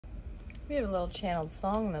We have a little channeled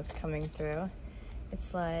song that's coming through.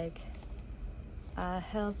 It's like, I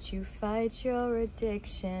helped you fight your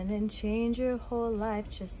addiction and change your whole life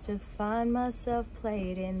just to find myself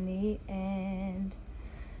played in the end.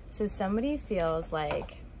 So somebody feels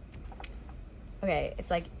like, okay, it's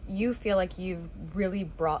like you feel like you've really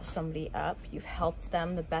brought somebody up. You've helped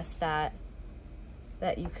them the best that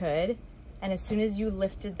you could. And as soon as you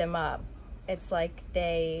lifted them up, it's like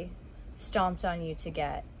they stomped on you to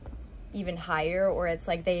get even higher, or it's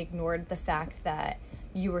like they ignored the fact that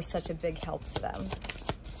you were such a big help to them.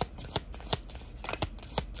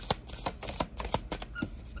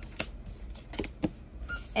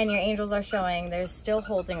 And your angels are showing they're still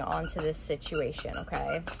holding on to this situation,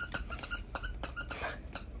 okay?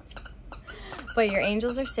 But your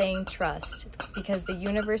angels are saying trust, because the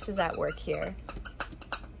universe is at work here.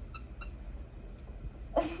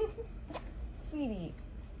 Sweetie.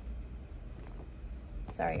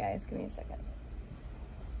 Sorry guys, give me a second.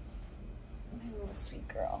 My little sweet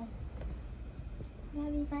girl. You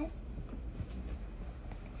having fun?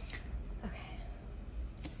 Okay.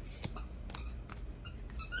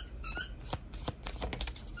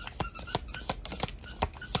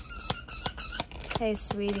 Hey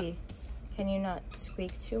sweetie, can you not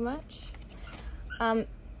squeak too much?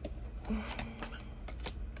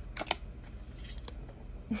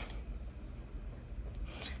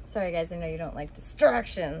 Sorry guys, I know you don't like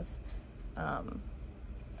distractions.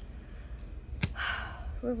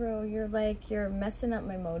 Roro, you're messing up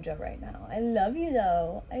my mojo right now. I love you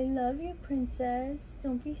though. I love you, princess.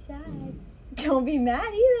 Don't be sad. Don't be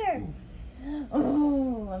mad either.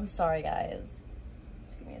 Oh, I'm sorry guys.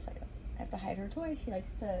 Just give me a second. I have to hide her toy. She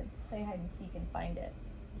likes to play hide and seek and find it.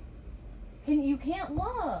 You can't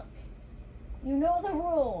look. You know the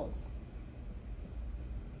rules.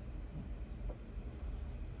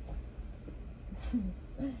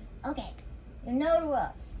 Okay, you know the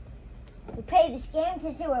rules. We play this game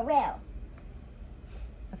to do it well.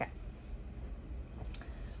 Okay.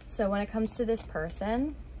 So when it comes to this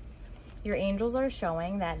person, your angels are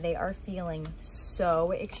showing that they are feeling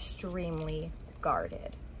so extremely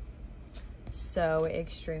guarded. So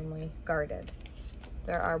extremely guarded.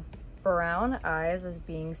 There are brown eyes as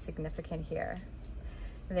being significant here.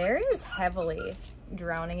 There is heavily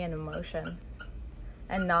drowning in emotion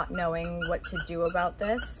and not knowing what to do about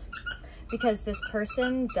this, because this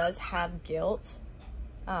person does have guilt.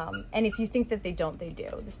 And if you think that they don't, they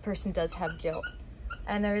do. This person does have guilt.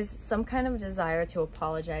 And there's some kind of desire to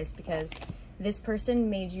apologize, because this person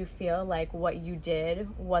made you feel like what you did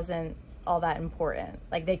wasn't all that important.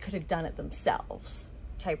 Like they could have done it themselves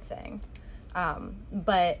type thing.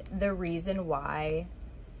 But the reason why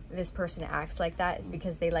this person acts like that is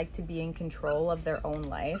because they like to be in control of their own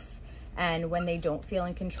life. And when they don't feel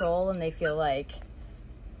in control and they feel like,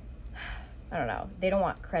 I don't know, they don't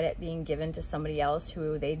want credit being given to somebody else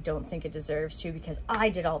who they don't think it deserves to, because I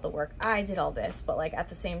did all the work, I did all this. But like at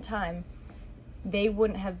the same time, they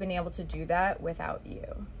wouldn't have been able to do that without you.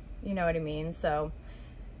 You know what I mean? So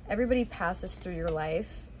everybody passes through your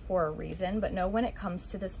life for a reason, but know when it comes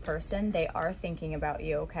to this person, they are thinking about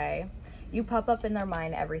you, okay? You pop up in their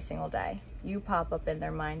mind every single day. You pop up in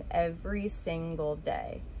their mind every single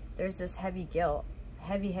day. There's this heavy guilt,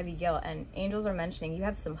 heavy guilt, and angels are mentioning you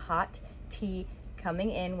have some hot tea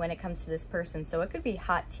coming in when it comes to this person. So it could be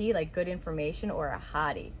hot tea, like good information, or a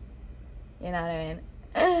hottie. You know what I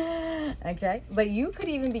mean? Okay. But you could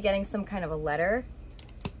even be getting some kind of a letter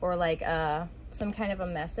or like some kind of a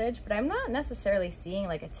message, but I'm not necessarily seeing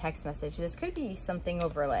like a text message. This could be something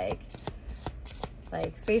over like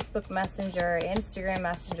Facebook Messenger, Instagram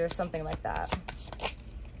Messenger, something like that.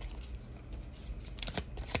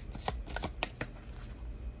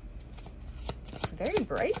 Very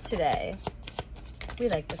bright today. We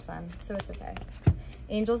like the sun, so it's okay.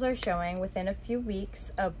 Angels are showing within a few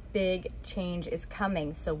weeks a big change is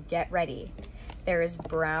coming, so get ready. There is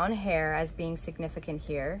brown hair as being significant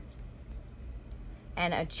here,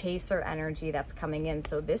 and a chaser energy that's coming in.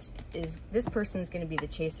 So this person's going to be the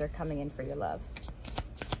chaser coming in for your love.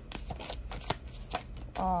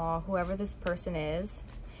 Aw, whoever this person is,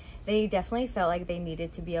 they definitely felt like they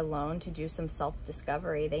needed to be alone to do some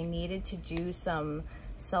self-discovery. They needed to do some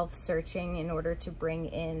self-searching in order to bring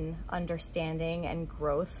in understanding and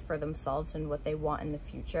growth for themselves and what they want in the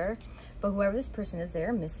future. But whoever this person is,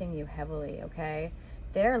 they're missing you heavily, okay?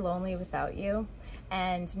 they're lonely without you.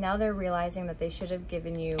 And now they're realizing that they should have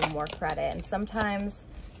given you more credit. And sometimes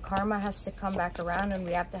karma has to come back around, and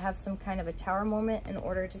we have to have some kind of a tower moment in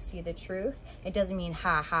order to see the truth. It doesn't mean,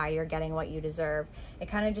 ha ha, you're getting what you deserve. It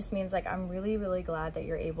kind of just means like, I'm really, really glad that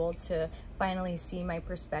you're able to finally see my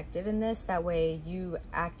perspective in this. That way you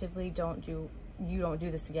actively don't do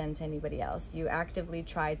this again to anybody else. You actively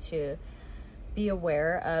try to be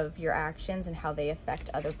aware of your actions and how they affect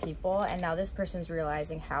other people. And now this person's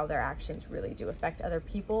realizing how their actions really do affect other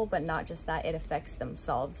people, but not just that, it affects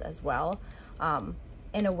themselves as well,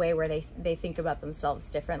 in a way where they think about themselves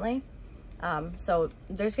differently. So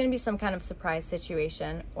there's going to be some kind of surprise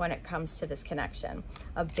situation when it comes to this connection.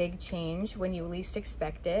 A big change when you least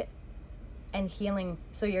expect it, and healing.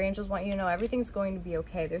 So your angels want you to know everything's going to be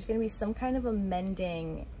okay. There's going to be some kind of a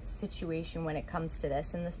mending situation when it comes to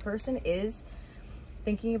this. And this person is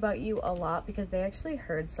thinking about you a lot because they actually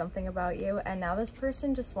heard something about you, and now this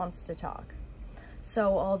person just wants to talk.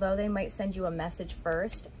 So although they might send you a message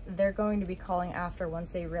first, they're going to be calling after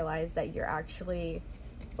once they realize that you're actually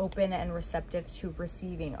open and receptive to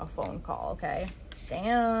receiving a phone call, okay?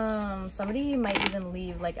 Damn, somebody might even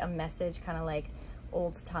leave like a message, kind of like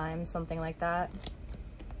old time, something like that.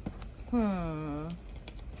 Let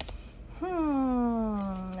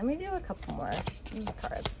me do a couple more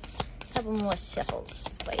cards. A couple more shuffles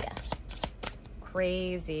for ya.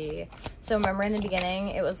 Crazy. So remember in the beginning,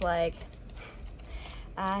 it was like,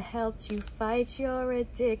 I helped you fight your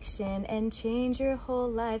addiction and change your whole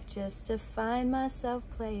life just to find myself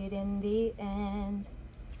played in the end.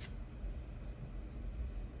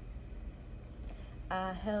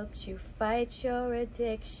 I helped you fight your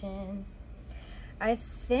addiction. I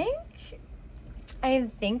think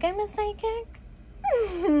I'm a psychic.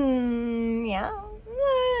 Yeah,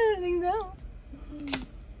 I think so.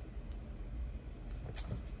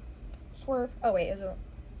 Swerve. Oh wait, is it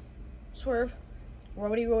swerve?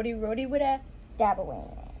 Roadie with a Double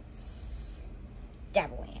ants.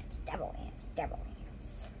 Double ants. Double ants. Double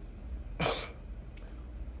ants.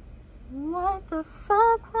 What the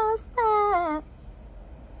fuck was that?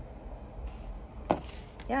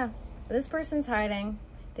 Yeah, this person's hiding.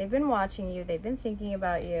 They've been watching you. They've been thinking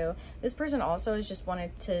about you. This person also has just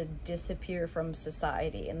wanted to disappear from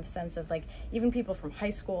society, in the sense of like, even people from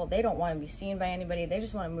high school, they don't want to be seen by anybody. They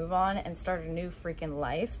just want to move on and start a new freaking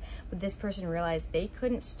life. But this person realized they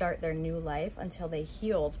couldn't start their new life until they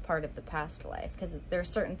healed part of the past life, because there are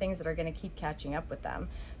certain things that are going to keep catching up with them.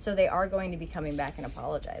 So they are going to be coming back and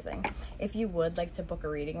apologizing. If you would like to book a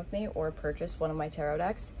reading with me or purchase one of my tarot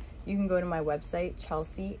decks, you can go to my website,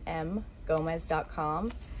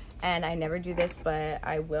 chelseamgomez.com. And I never do this, but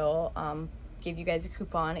I will give you guys a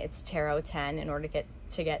coupon. It's Tarot10 in order to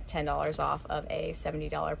get $10 off of a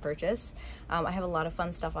 $70 purchase. I have a lot of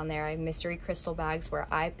fun stuff on there. I have mystery crystal bags where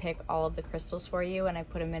I pick all of the crystals for you and I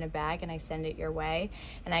put them in a bag and I send it your way.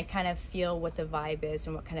 And I kind of feel what the vibe is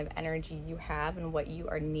and what kind of energy you have and what you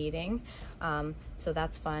are needing. So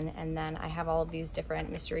that's fun. And then I have all of these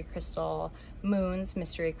different mystery crystal moons,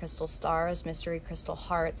 mystery crystal stars, mystery crystal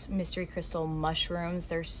hearts, mystery crystal mushrooms.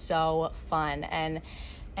 They're so fun.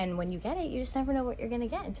 And when you get it, you just never know what you're gonna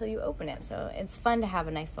get until you open it. So it's fun to have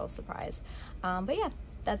a nice little surprise. But yeah,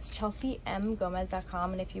 that's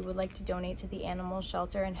chelseamgomez.com. And if you would like to donate to the animal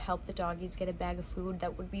shelter and help the doggies get a bag of food,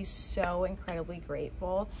 that would be so incredibly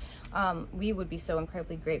grateful. We would be so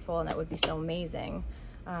incredibly grateful, and that would be so amazing.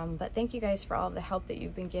 But thank you guys for all of the help that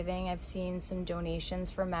you've been giving. I've seen some donations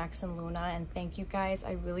for Max and Luna, and thank you guys.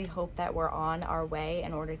 I really hope that we're on our way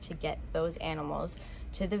in order to get those animals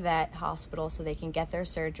to the vet hospital so they can get their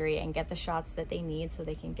surgery and get the shots that they need so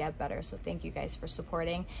they can get better. So thank you guys for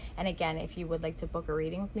supporting. And again, if you would like to book a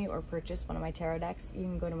reading with me or purchase one of my tarot decks, you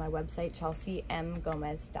can go to my website,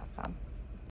 chelseamgomez.com.